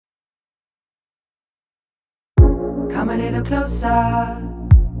Come a little closer,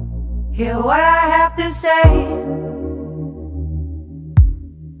 hear what I have to say.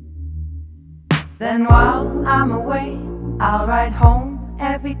 Then while I'm away, I'll ride home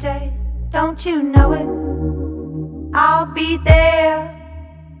every day. Don't you know it? I'll be there.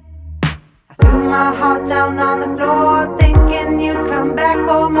 I threw my heart down on the floor, thinking you'd come back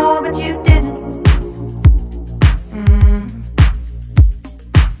for more, but you didn't.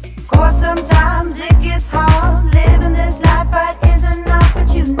 Of course, sometimes it gets hard living this life, but isn't enough,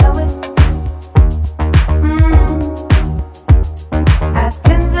 but you know it. As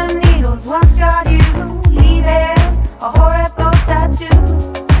pins and needles once scarred you, leaving a horrible tattoo.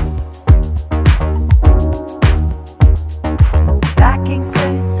 Black ink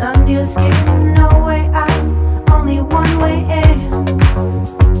sits on your skin, no way out, only one way in.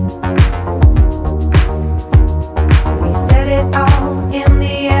 We said it all in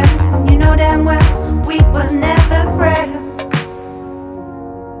the end, you know damn well we were never friends.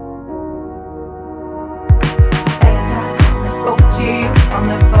 Last time I spoke to you on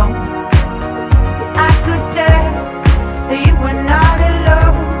the phone, I could tell that you were not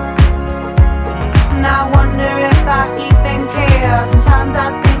alone. And I wonder if I even care. Sometimes I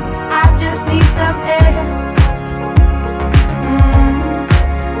think I just need some air.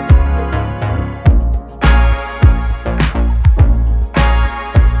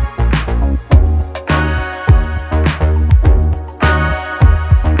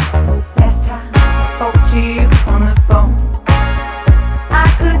 Last time I spoke to you on the phone, I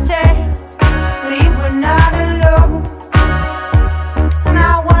could tell that you were not alone. And I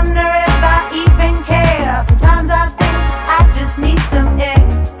wonder if I even care. Sometimes I think I just need some air.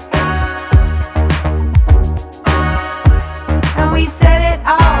 And we said it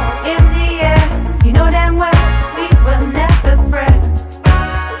all in the end, you know damn well we were never friends.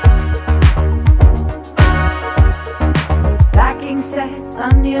 Black ink sets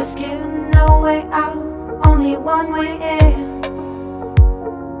under your skin, no way out, only one way in.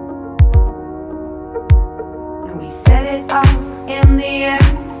 And we said it all in the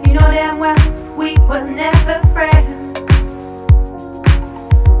end, you know damn well we were never friends.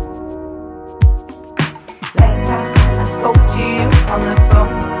 Last time I spoke to you on the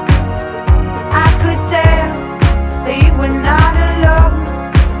phone, I could tell that you were not alone.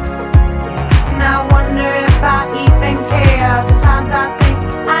 And I wonder if I even care. Sometimes I think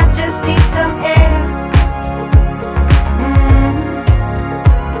I just need some air.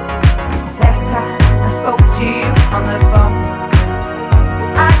 Last time I spoke to you on the phone,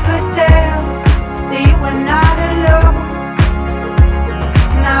 I could tell that you were not alone.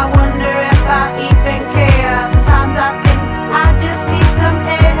 And I wonder if I even care. Sometimes I think I just need some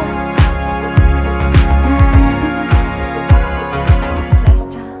air. Last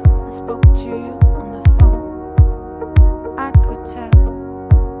time I spoke to you on the phone, I could tell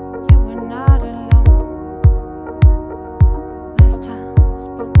you were not alone. Last time I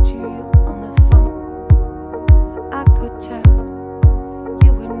spoke to you on the phone, I could tell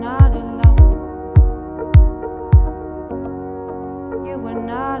you were not alone. You were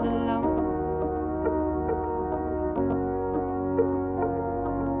not alone.